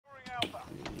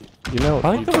You know,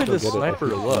 I like the way still the get it if sniper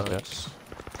you looks.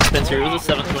 look. Spencer, it was a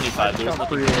 725. There was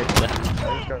nothing wrong with that.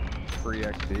 I just got free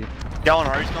XP.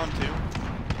 Gallinari's gone too.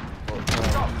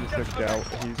 He just took out.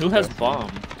 Who has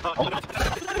bomb?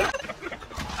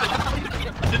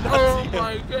 Oh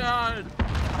my god!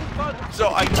 So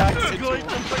I backed into Going to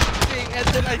thing, and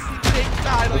then I see Jake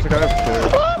die. There's a Like, guy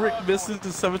upstairs. Rick misses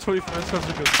the 725.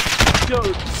 Spencer goes,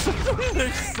 yo,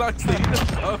 725 sucks. They need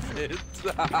to buff it.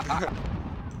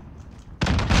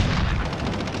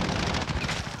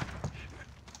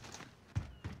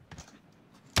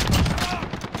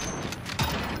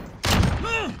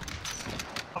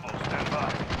 Stand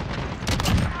by.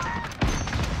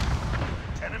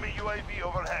 Enemy UAV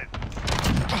overhead.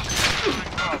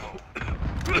 Bravo.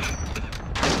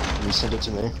 Can you send it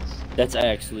to me? That's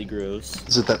actually gross.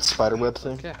 Is it that spiderweb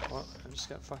thing? Okay, well, I just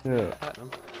got fucking Yeah.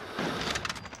 platinum.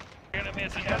 Enemy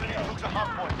took a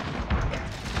hard point.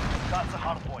 That's a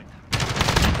hard point.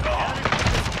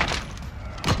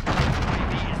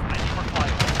 UAV is ready for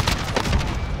fire.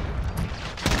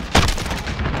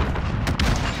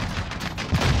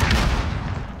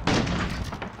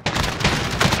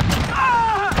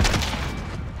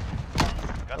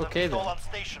 Okay then. On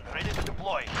station, ready to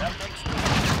deploy. That makes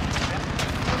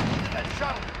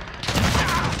headshot.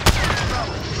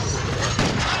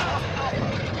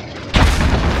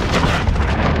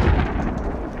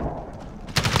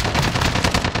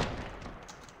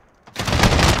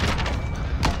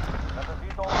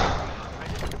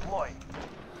 Ready to deploy.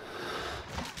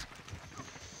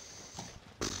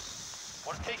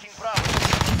 We're taking Bravo.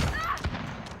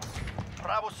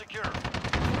 Bravo secure.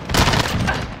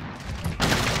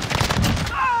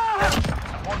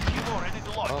 Support kilo ready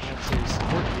to launch. Oh, let's see,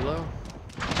 support kilo.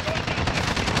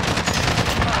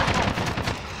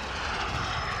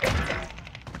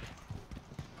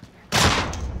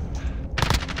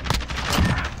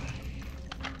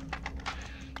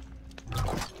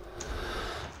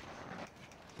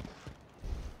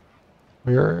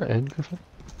 You're in, Griffin?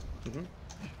 Mm-hmm.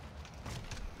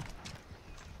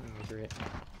 Oh, great.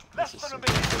 Less than a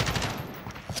minute.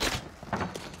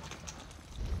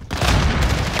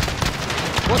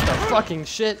 What the fucking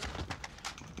shit?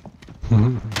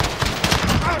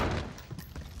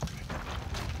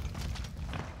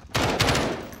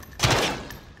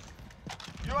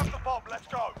 You have the bomb, let's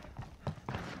go.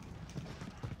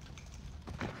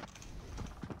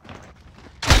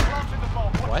 Planting the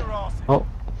bomb, watch What? your ass. Oh,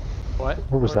 What?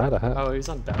 where was that at? Oh, he was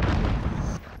on balcony.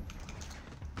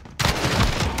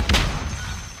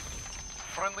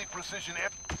 Friendly precision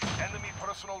enemy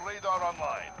personal radar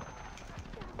online.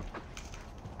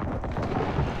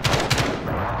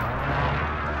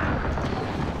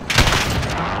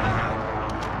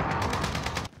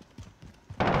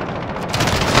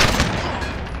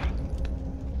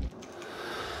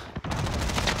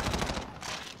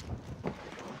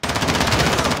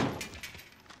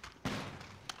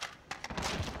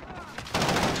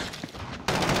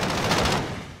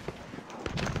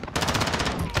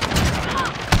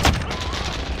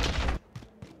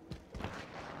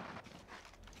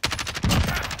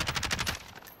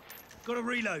 Got to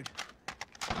reload.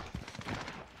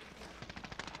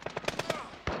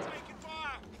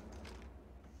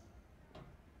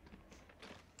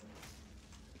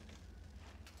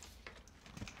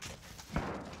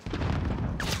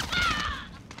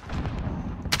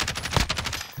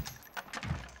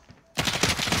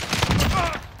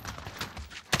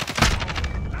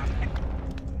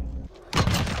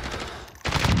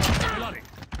 Reloading.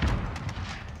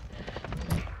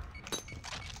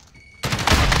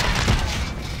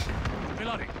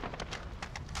 Reloading.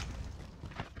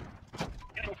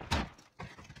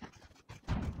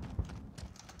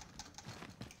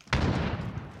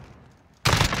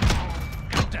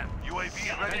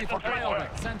 UAV ready for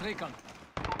flyover. Send recon.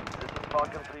 This is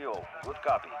Falcon 3-0. Good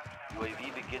copy.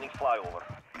 UAV beginning flyover.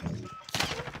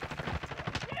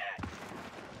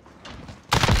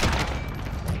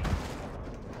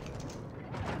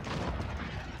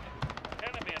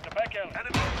 Enemy at the back end.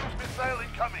 Enemy cruise missile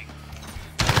incoming.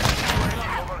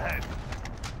 UAV overhead.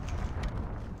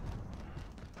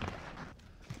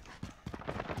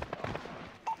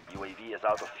 UAV is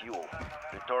out of fuel.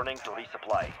 Returning to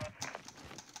resupply.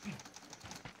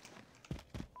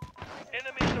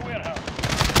 Enemy in the warehouse.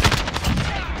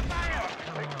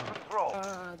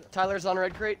 Tyler's on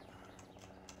red crate.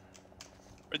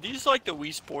 Are these like the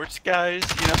Wii Sports guys?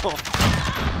 You know?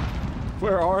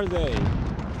 Where are they?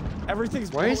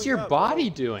 Everything's What is blowing your up, body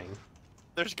doing?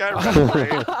 There's a guy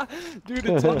right bro. Dude,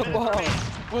 it's on the ball.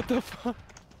 What the fuck?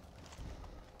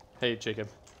 Hey, Jacob.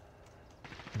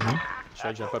 Should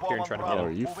I jump up here and try to Oh, get are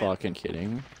him? you fucking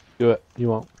kidding? Do it. You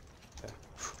won't.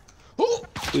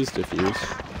 Please defuse.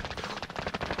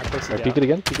 Alright, peek it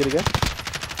again, peek it again.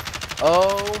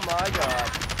 Oh my god.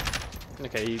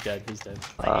 Okay, he's dead. He's dead.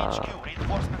 HQ,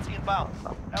 reinforcements inbound.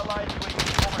 Allied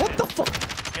UAV What the overhead.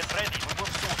 fuck? Get ready, we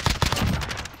move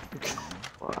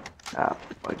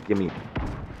soon. Give me.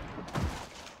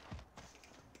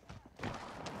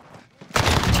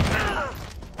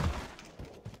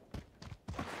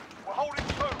 We're holding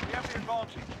two, we have the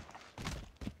advantage.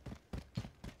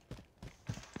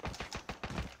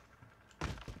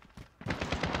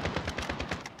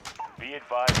 Be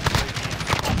advised,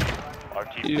 UAV. Our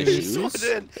team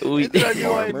We I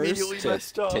knew I immediately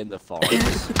messed up. Tend to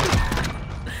farms.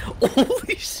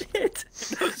 Holy shit!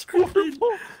 That was Griffin.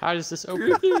 How does this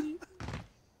open?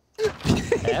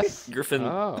 F? Griffin,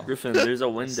 Oh. Griffin, there's a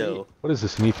window. What is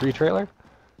this, an E3 trailer?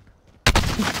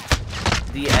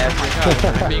 The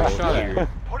average I'm being shot at. here.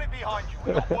 Put it behind you,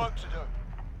 we've got work to do.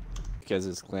 Because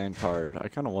it's clan card. I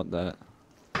kind of want that.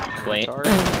 Clan.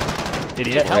 Retard.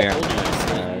 Idiot, how Clan. old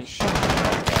are you?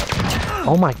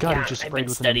 Oh my god, he just I've sprayed been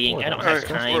with studying. I an don't M4. have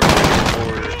time.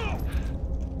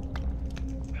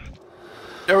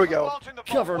 There we go. Planting the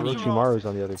bomb. Cover me. Orochimaru's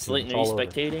on the other team. Slayton, It's are you all over.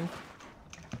 spectating?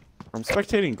 I'm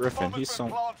spectating Griffin. Bomb has He's been so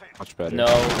planted. much better. No,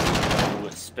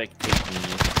 spectating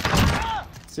me.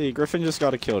 See, Griffin just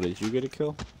got a kill. Did you get a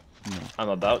kill? I'm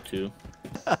about to.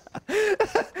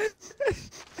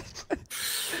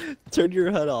 Turn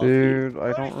your head off. Dude,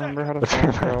 I don't remember how to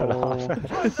control.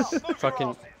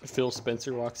 Fucking Phil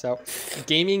Spencer walks out.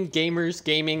 Gaming, gamers,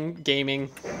 gaming, gaming.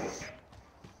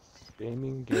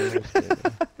 Gaming, gamers,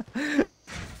 gaming.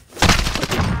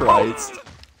 Christ.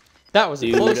 That was a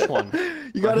Dude. close one.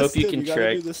 You I gotta hope you stim, can gotta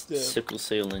track do the stim. sickle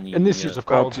cell in you. In this year's of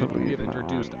Call of Duty, Absolutely we have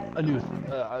introduced a new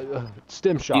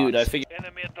stem shot. Dude, I figured.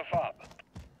 Enemy at the fob.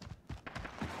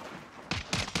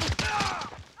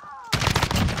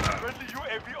 Friendly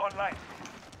UAV online.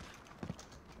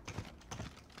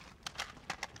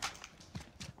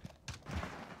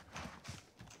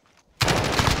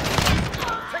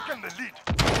 Taking the lead.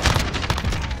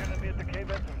 Enemy at the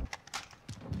cave entrance.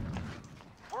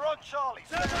 We're on Charlie.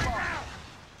 Stand by.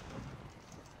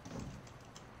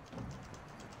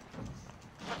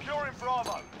 Securing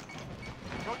Bravo.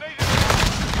 You're needed.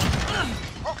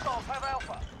 Hostiles have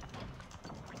Alpha.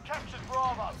 We captured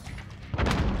Bravo.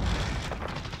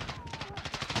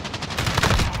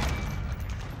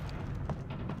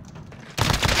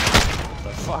 The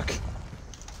fuck?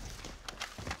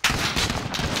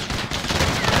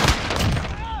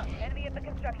 Enemy at the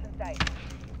construction site.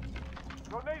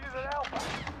 You're needed at Alpha.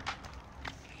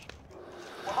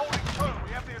 We're holding two.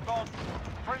 We have the advantage.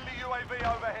 Friendly UAV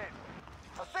overhead.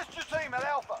 Assist your team at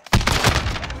Alpha.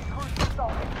 Enemy cruise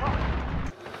missile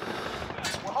incoming.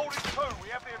 We're holding two. We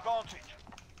have the advantage.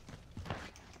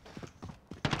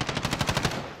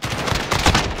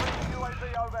 Friendly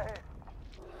UAV overhead.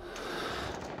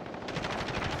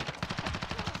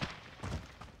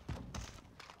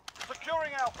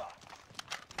 Securing Alpha.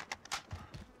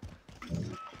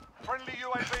 Friendly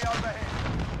UAV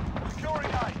overhead.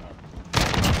 Securing A.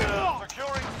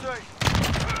 Securing C.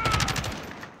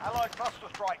 Allied cluster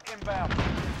strike inbound.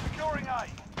 Securing A.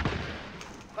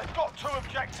 They've got two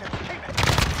objectives. Keep it.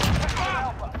 Capture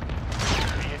Alpha.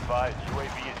 Be advised,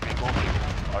 UAV is being ordered.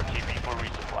 RTB for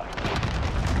resupply.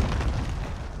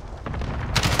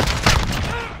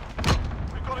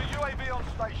 We've got a UAV on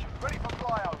station, ready for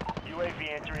flyover.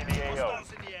 UAV entering the AO.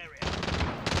 Hostiles in the area.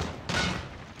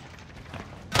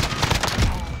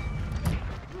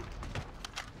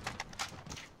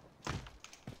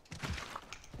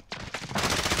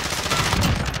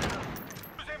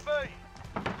 Who's in B?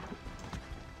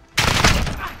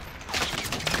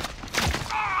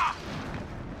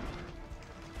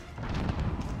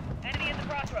 Enemy at the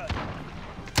crossroads.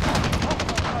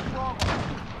 Hostiles have Bravo.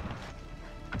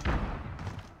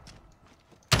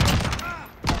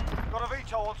 Got a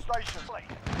VTOL on station.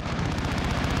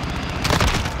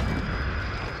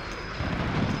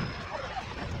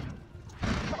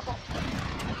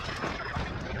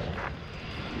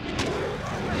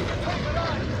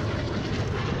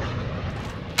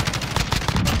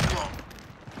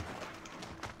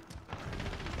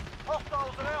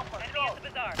 Hostiles at Alpha. Enemy at the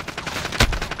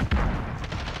bazaar.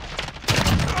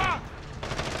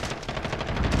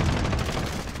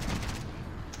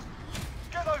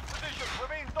 Get those positions. We're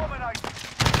being dominated.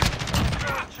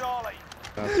 Securing Charlie.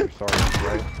 That's your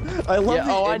sorry, right? I love Yeah,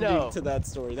 the oh, I ending know. to that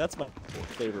story. That's my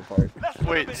favorite part.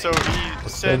 Wait, so he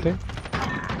said Painting?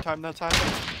 time that time?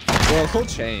 Well, he'll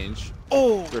change.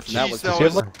 Oh, Griffin, that jeez, was that Does he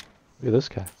have, was. like- Look at this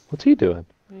guy. What's he doing?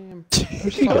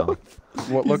 Where's he going? What?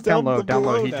 He's Look down down low. Down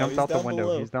low. below He now, jumped he's out the down window.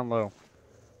 below. He's down low.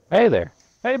 Hey there.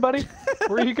 Hey, buddy,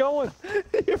 where are you going?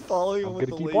 You're following him I'm with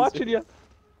gonna the keep laser. watching you.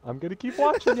 I'm gonna keep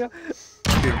watching you.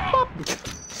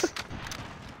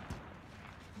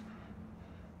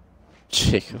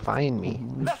 Jacob. Find me.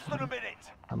 Less than a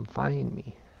minute. Find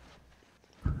me.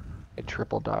 I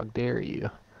triple dog dare you.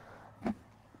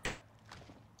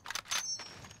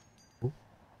 Ooh.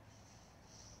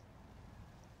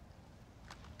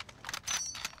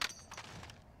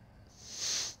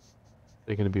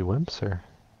 They gonna be wimps or?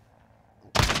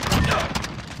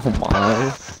 Oh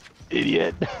my.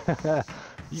 Idiot!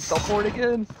 You fell for it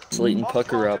again? Slayton,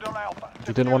 pucker up.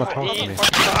 You didn't want to talk to me.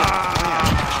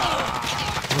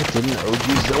 Why didn't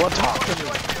OGzilla talk to me?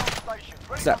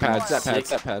 Stat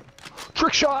pad.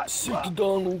 Trick shot!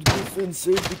 Donald Griffin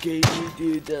saved the game,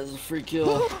 dude. That was a free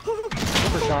kill.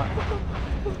 Super shot.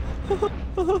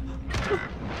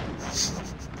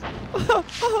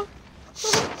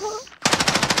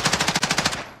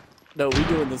 No, we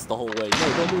doing this the whole way. No,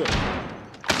 don't do it.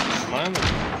 Mom,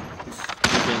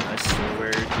 I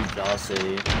swear to Dase,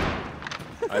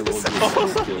 I will get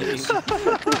some kills.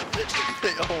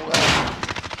 They all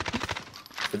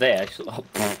left. Did they actually? Oh,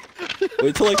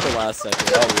 Wait till like the last second.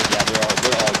 yeah, they're all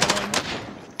gone.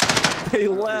 They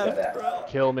left, bro.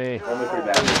 Kill me.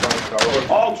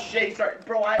 Oh shit, sorry,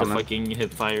 bro. I'll fucking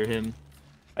hip fire him.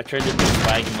 I tried to make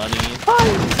bag money.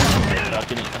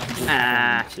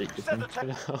 Ah. We're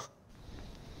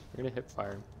gonna hip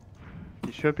fire him.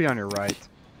 He should be on your right,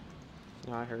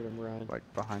 No, I heard him run. like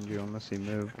behind you, unless he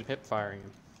moved. I'm hip firing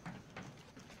him.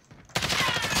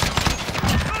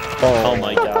 Oh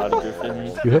my god,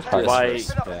 Griffin. You hit fire. Why?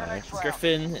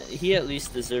 Griffin, he at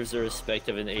least deserves the respect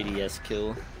of an ADS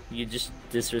kill. You just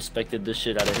disrespected the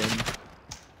shit out of him.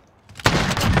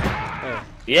 Oh.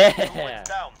 Yeah!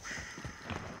 Down.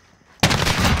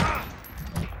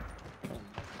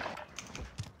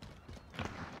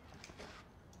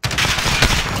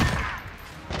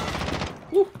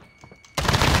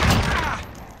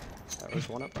 That was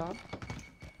one up top.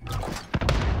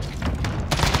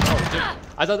 Oh, dude.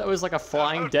 I thought that was like a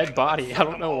flying dead body. I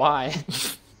don't know why.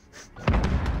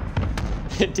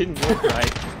 It didn't look right.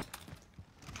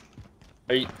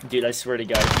 Are you, dude, I swear to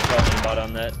God, you're talking about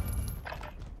on that.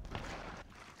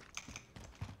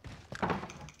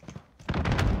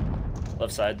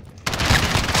 Left side.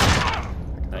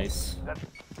 Nice.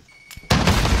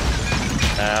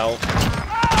 Ow.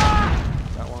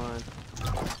 That one.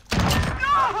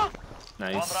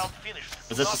 Nice.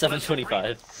 Was that the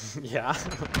 725? Yeah.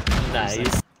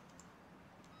 Nice.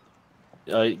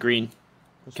 Green.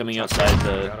 Coming outside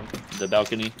the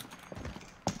balcony.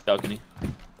 Balcony.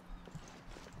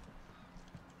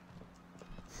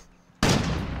 I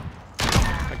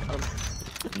got him.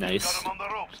 Nice.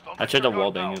 I tried to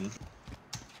wallbang him.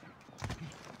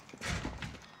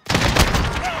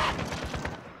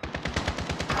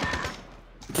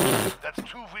 That's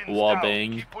 2 wins Wallbang.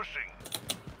 down. Keep pushing.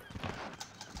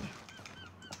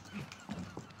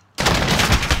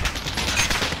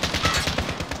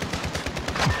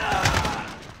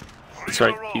 That's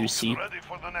right, PUC. Ready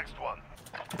for the next one.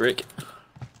 Brick.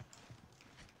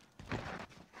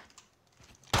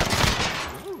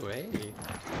 Ooh, hey.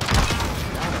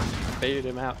 Got him. Baited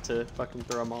him out to fucking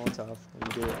throw a Molotov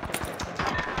and do it.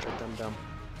 Dumb dumb.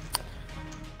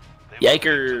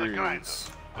 Yikers!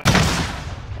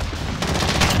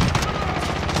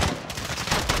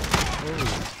 Holy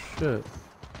shit.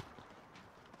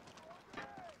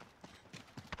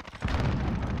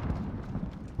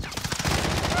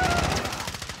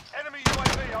 Enemy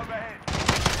UAV overhead.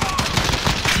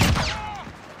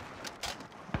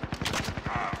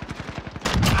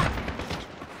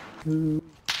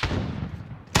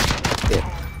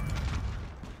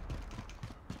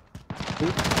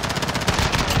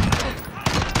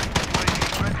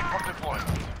 Ready for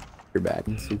deployment. You're bad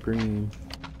and supreme.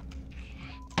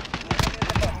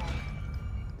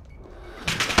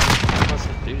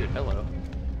 Dude, hello.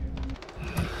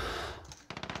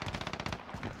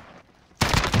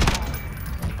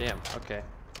 Damn, okay.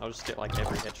 I'll just get like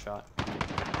every headshot.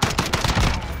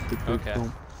 Okay.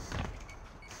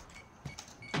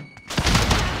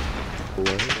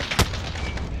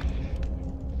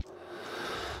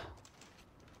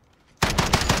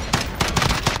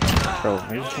 Bro,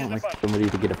 I just want like somebody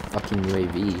to get a fucking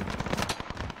UAV.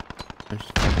 I'm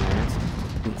just fucking ass.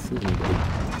 I can't see anybody.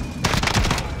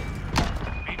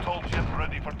 VTOL jet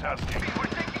ready for tasking. We're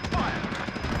taking fire.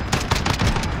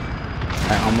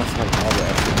 I almost like all the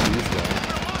SMGs though.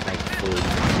 Like fully.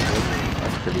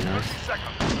 That's pretty nice.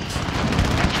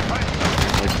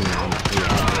 Working on it.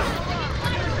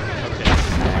 Okay.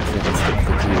 I accidentally skipped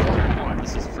the 2.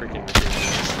 This is freaking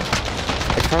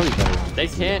ridiculous. It's probably better on They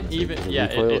can't even. The Yeah,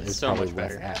 recoil it's is so probably much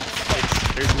less better.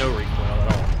 ass. There's no recoil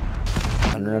at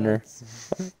all. Bun runner.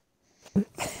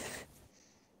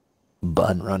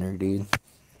 Bun runner, dude.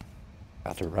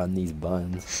 About to run these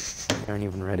buns. They aren't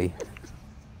even ready.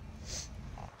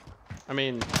 I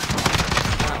mean,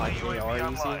 it's not like they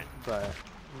are easy, but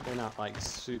they're not like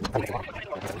super.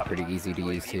 It's pretty easy to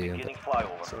use too. Beginning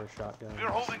flyover. Sort of shotgun. We're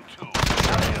holding 2.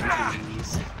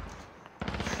 LMGs.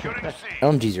 Securing C.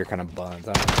 LMGs are kind of buns.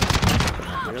 I don't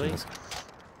know. Really?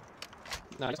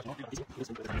 No. EV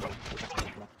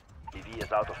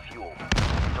is out of fuel.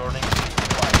 Returning to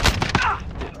flight.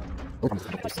 I can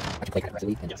play that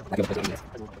recipe and I go play it.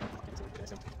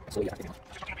 So yeah,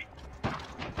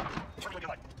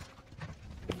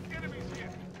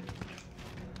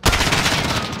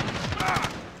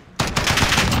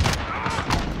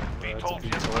 VTOL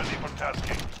jet ready for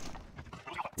tasking.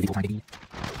 Did you find it?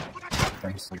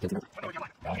 Thanks.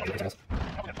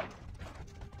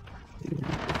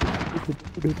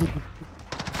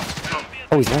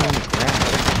 Oh, he's laying on the ground.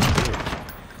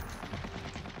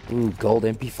 Ooh, gold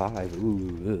MP5.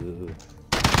 Ooh.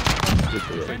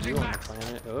 You on the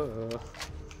planet? Oh.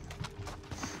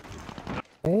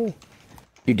 Hey.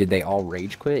 Dude, did they all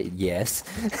rage quit? Yes.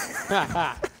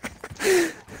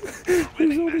 There's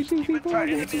only 2 people on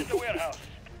Enemy it. in the warehouse.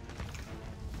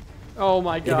 Oh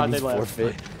my god, Enemies they left.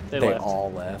 forfeit. They They left.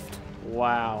 all left.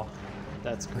 Wow.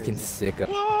 That's Fucking crazy. sick of.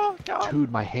 Oh, God.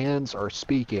 Dude, my hands are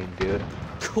speaking, dude.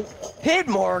 Hit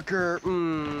marker.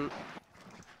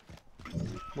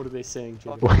 What are they saying,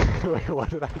 Jimmy? Wait, what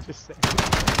did I just say?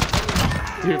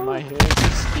 Dude, my hands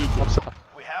are speaking.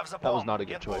 We have the bomb. That was not a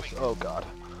good Get choice. moving. Oh god.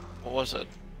 What was it?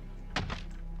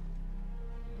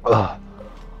 Ugh.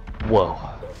 Whoa.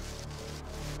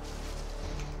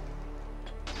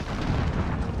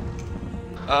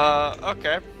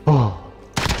 Okay. Oh.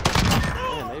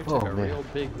 Man, they took a man. real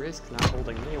big risk not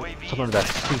holding me. UAV Some of is that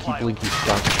ready for stinky flyover. blinky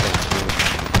skunk thing,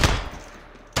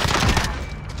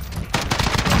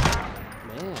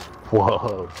 Man. dude.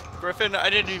 Whoa. Griffin, I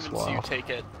didn't even see you Wow. take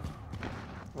it.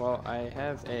 Well, I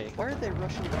have a. Why are they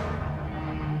rushing down?